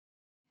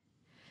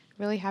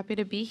Really happy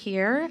to be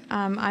here.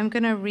 I'm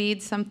going to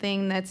read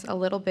something that's a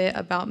little bit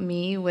about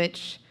me,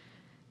 which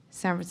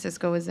San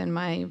Francisco is in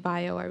my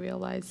bio, I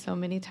realized so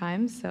many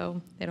times,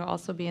 so it'll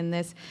also be in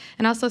this.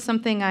 And also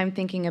something I'm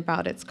thinking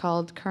about. It's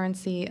called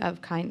Currency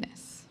of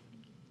Kindness.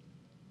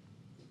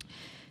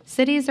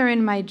 Cities are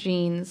in my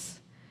genes.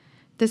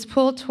 This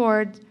pull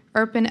toward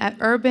urban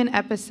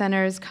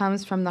epicenters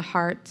comes from the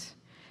heart.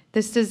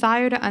 This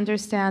desire to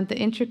understand the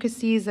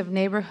intricacies of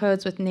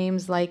neighborhoods with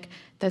names like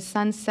the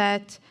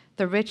Sunset,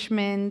 the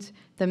Richmond,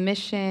 the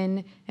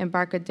Mission,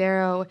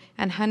 Embarcadero,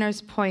 and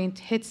Hunters Point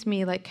hits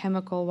me like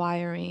chemical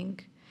wiring.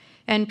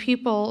 And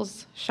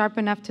pupils sharp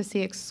enough to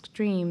see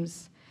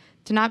extremes,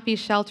 to not be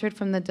sheltered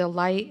from the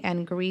delight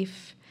and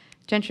grief,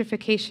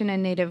 gentrification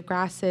and native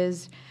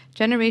grasses,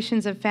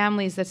 generations of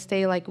families that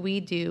stay like we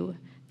do,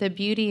 the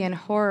beauty and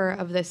horror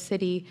of the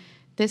city.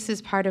 This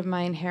is part of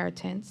my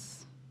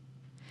inheritance.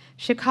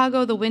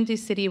 Chicago, the Windy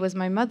City, was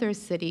my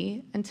mother's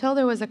city until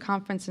there was a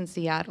conference in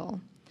Seattle.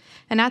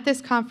 And at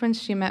this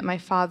conference, she met my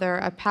father,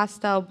 a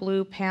pastel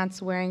blue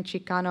pants-wearing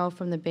Chicano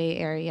from the Bay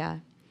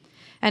Area.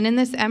 And in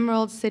this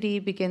emerald city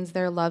begins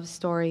their love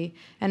story,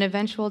 an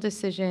eventual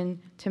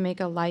decision to make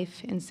a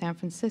life in San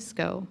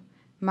Francisco,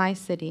 my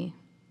city.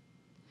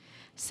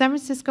 San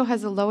Francisco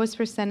has the lowest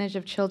percentage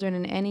of children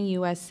in any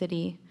U.S.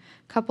 city.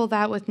 Couple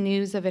that with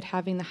news of it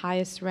having the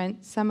highest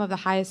rent, some of the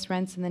highest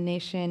rents in the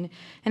nation,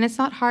 and it's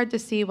not hard to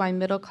see why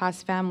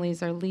middle-class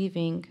families are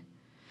leaving.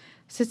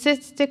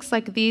 Statistics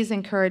like these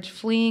encourage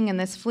fleeing, and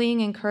this fleeing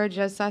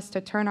encourages us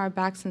to turn our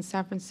backs in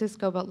San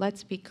Francisco, but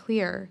let's be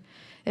clear,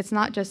 it's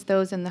not just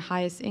those in the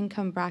highest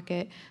income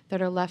bracket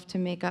that are left to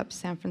make up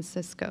San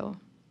Francisco.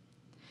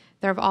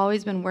 There have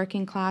always been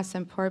working class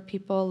and poor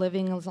people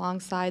living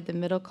alongside the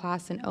middle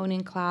class and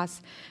owning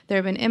class. There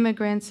have been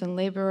immigrants and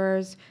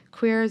laborers,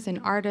 queers and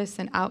artists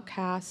and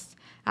outcasts,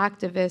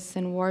 activists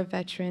and war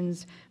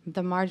veterans,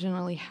 the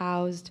marginally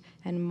housed,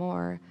 and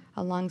more,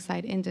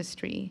 alongside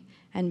industry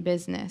and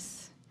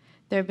business.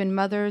 There have been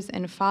mothers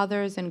and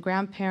fathers and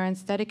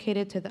grandparents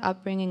dedicated to the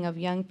upbringing of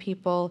young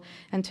people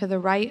and to the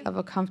right of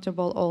a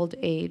comfortable old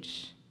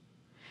age.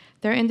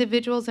 There are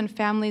individuals and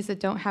families that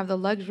don't have the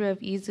luxury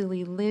of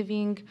easily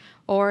living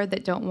or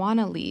that don't want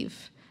to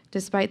leave,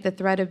 despite the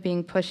threat of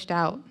being pushed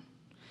out.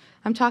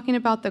 I'm talking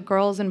about the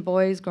girls and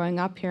boys growing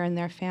up here and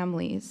their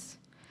families.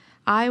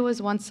 I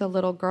was once a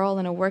little girl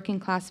in a working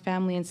class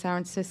family in San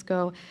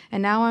Francisco,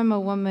 and now I'm a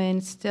woman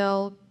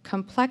still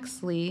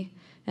complexly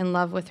in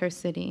love with her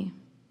city.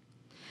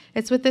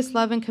 It's with this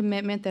love and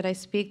commitment that I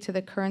speak to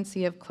the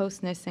currency of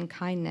closeness and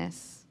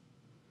kindness.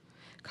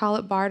 Call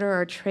it barter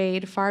or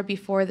trade. Far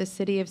before the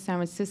city of San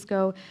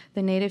Francisco,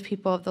 the native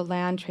people of the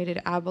land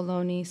traded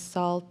abalone,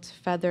 salt,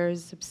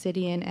 feathers,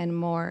 obsidian, and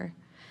more.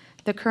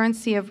 The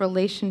currency of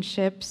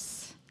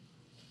relationships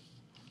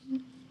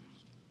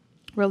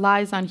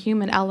relies on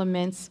human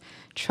elements,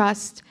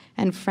 trust,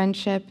 and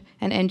friendship,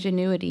 and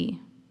ingenuity.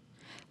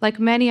 Like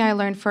many, I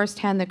learned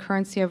firsthand the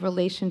currency of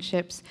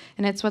relationships,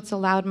 and it's what's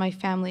allowed my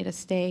family to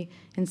stay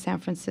in San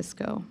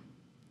Francisco.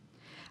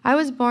 I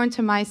was born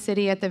to my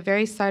city at the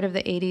very start of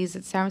the 80s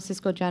at San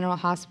Francisco General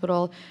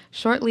Hospital.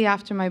 Shortly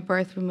after my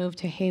birth, we moved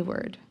to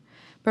Hayward.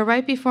 But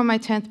right before my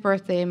 10th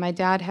birthday, my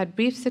dad had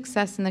brief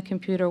success in the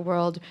computer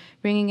world,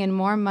 bringing in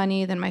more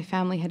money than my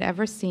family had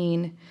ever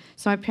seen,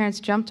 so my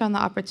parents jumped on the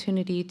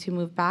opportunity to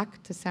move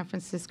back to San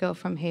Francisco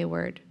from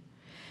Hayward.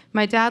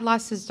 My dad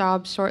lost his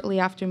job shortly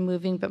after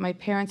moving, but my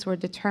parents were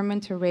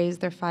determined to raise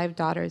their 5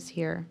 daughters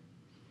here.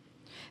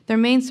 Their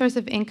main source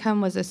of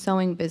income was a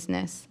sewing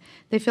business.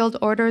 They filled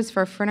orders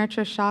for a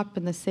furniture shop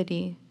in the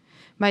city.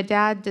 My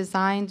dad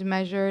designed,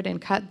 measured,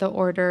 and cut the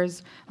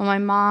orders, while my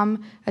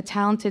mom, a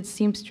talented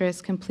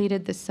seamstress,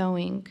 completed the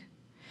sewing.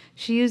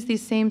 She used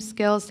these same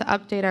skills to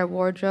update our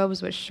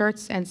wardrobes with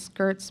shirts and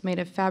skirts made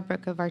of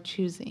fabric of our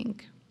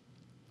choosing.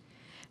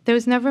 There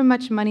was never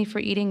much money for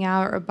eating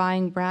out or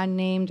buying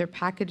brand-named or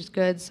packaged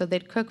goods, so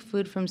they'd cook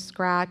food from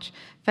scratch,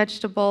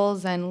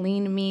 vegetables and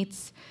lean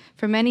meats.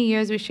 For many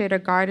years, we shared a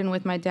garden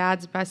with my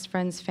dad's best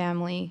friend's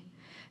family.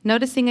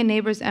 Noticing a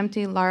neighbor's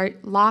empty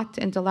lot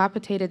and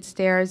dilapidated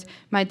stairs,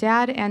 my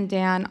dad and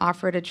Dan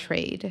offered a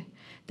trade.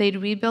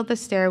 They'd rebuild the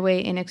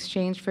stairway in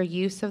exchange for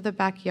use of the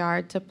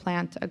backyard to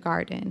plant a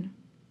garden.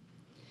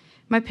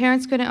 My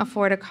parents couldn't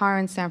afford a car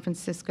in San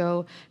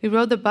Francisco. We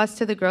rode the bus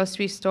to the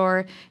grocery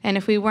store, and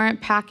if we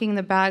weren't packing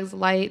the bags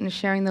light and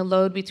sharing the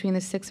load between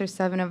the 6 or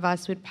 7 of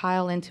us, we'd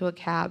pile into a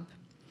cab.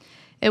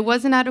 It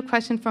wasn't out of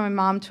question for my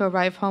mom to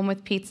arrive home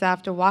with pizza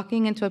after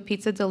walking into a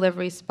pizza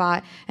delivery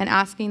spot and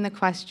asking the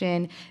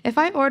question, "If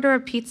I order a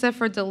pizza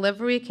for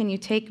delivery, can you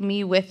take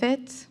me with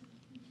it?"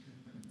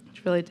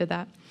 She really did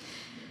that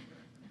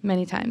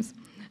many times.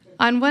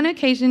 On one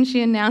occasion, she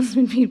announced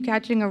we'd be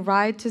catching a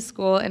ride to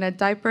school in a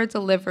diaper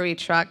delivery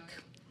truck.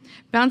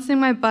 Bouncing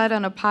my butt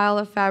on a pile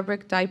of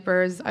fabric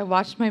diapers, I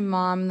watched my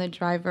mom and the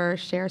driver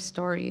share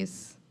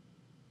stories.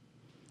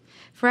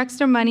 For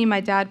extra money,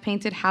 my dad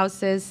painted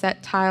houses,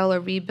 set tile, or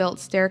rebuilt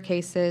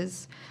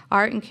staircases.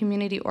 Art and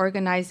community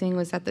organizing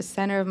was at the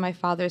center of my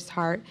father's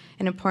heart,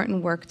 an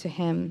important work to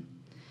him.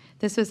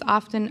 This was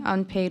often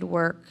unpaid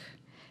work.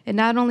 It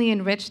not only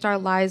enriched our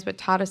lives, but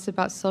taught us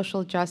about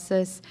social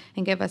justice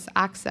and gave us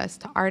access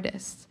to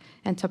artists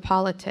and to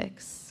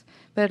politics.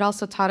 But it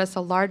also taught us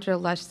a larger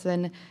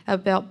lesson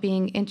about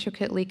being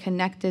intricately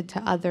connected to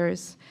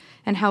others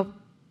and how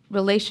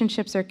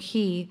relationships are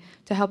key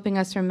to helping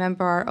us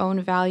remember our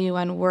own value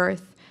and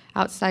worth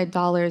outside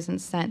dollars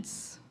and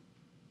cents.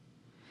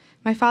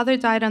 My father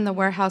died on the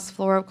warehouse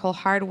floor of Cole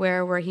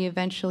Hardware, where he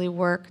eventually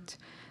worked.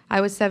 I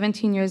was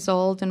 17 years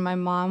old, and my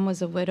mom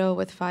was a widow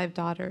with 5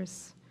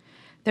 daughters.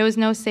 There was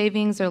no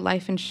savings or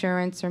life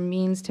insurance or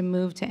means to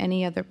move to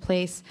any other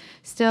place.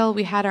 Still,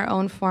 we had our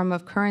own form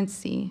of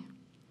currency.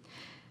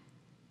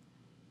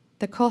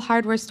 The Cole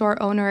Hardware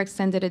store owner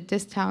extended a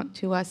discount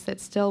to us that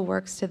still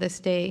works to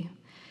this day.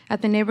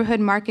 At the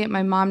neighborhood market,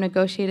 my mom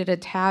negotiated a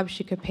tab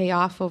she could pay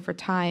off over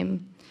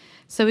time,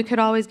 so we could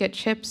always get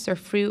chips or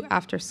fruit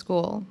after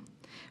school.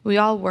 We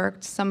all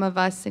worked, some of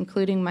us,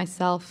 including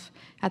myself,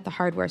 at the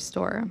hardware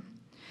store.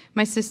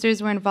 My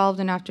sisters were involved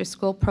in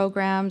after-school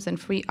programs and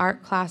free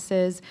art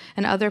classes,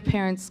 and other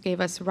parents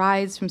gave us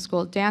rides from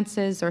school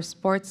dances or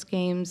sports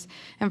games,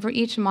 and for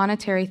each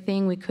monetary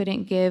thing we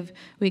couldn't give,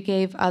 we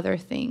gave other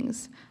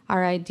things,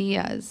 our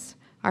ideas,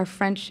 our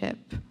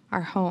friendship,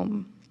 our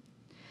home.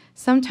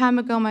 Some time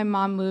ago, my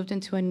mom moved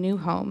into a new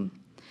home.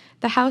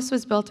 The house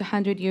was built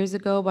 100 years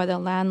ago by the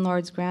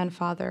landlord's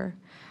grandfather.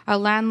 Our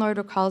landlord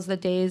recalls the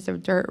days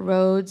of dirt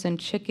roads and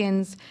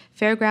chickens,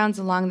 fairgrounds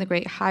along the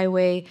Great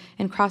Highway,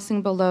 and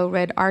crossing below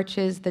red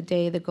arches the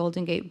day the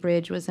Golden Gate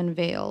Bridge was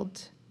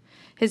unveiled.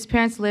 His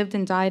parents lived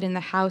and died in the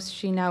house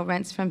she now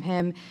rents from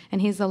him,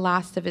 and he's the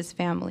last of his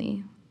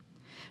family.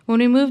 When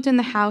we moved in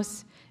the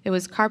house, it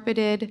was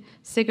carpeted,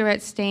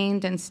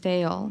 cigarette-stained, and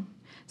stale.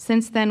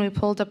 Since then, we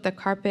pulled up the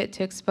carpet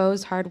to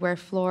expose hardware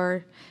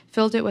floor,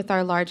 filled it with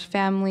our large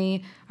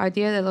family, our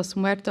Dia de los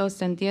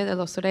Muertos and Dia de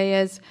los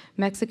Reyes,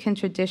 Mexican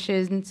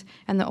traditions,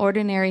 and the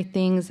ordinary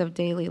things of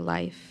daily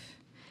life.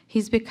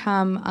 He's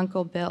become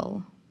Uncle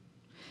Bill.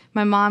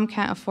 My mom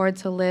can't afford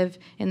to live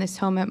in this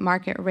home at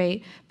market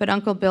rate, but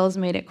Uncle Bill's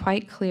made it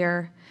quite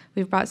clear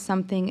we've brought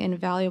something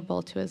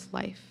invaluable to his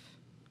life: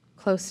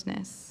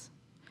 closeness.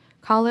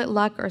 Call it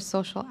luck or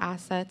social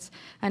assets.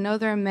 I know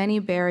there are many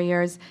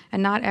barriers,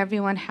 and not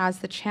everyone has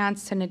the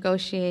chance to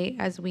negotiate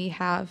as we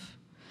have.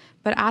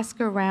 But ask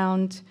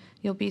around,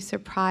 you'll be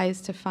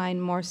surprised to find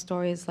more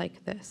stories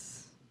like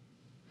this.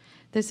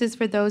 This is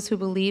for those who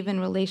believe in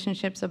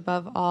relationships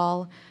above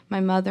all, my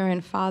mother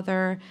and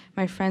father,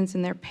 my friends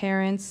and their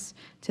parents,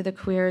 to the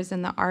queers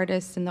and the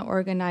artists and the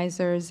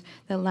organizers,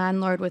 the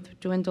landlord with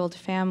dwindled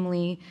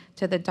family,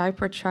 to the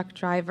diaper truck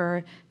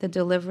driver, the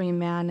delivery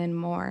man, and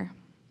more.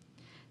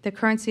 The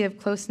currency of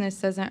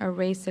closeness doesn't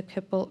erase a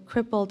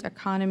crippled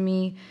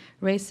economy,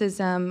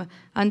 racism,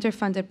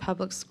 underfunded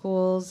public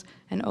schools,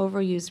 an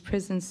overused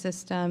prison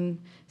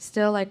system.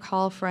 Still, I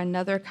call for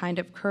another kind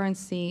of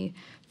currency,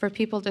 for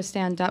people to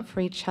stand up for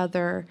each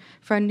other,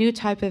 for a new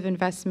type of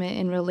investment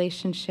in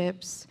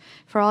relationships,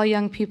 for all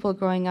young people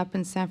growing up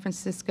in San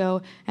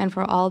Francisco, and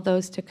for all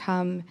those to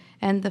come,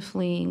 end the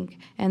fleeing,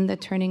 end the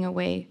turning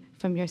away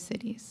from your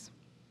cities.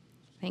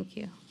 Thank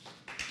you.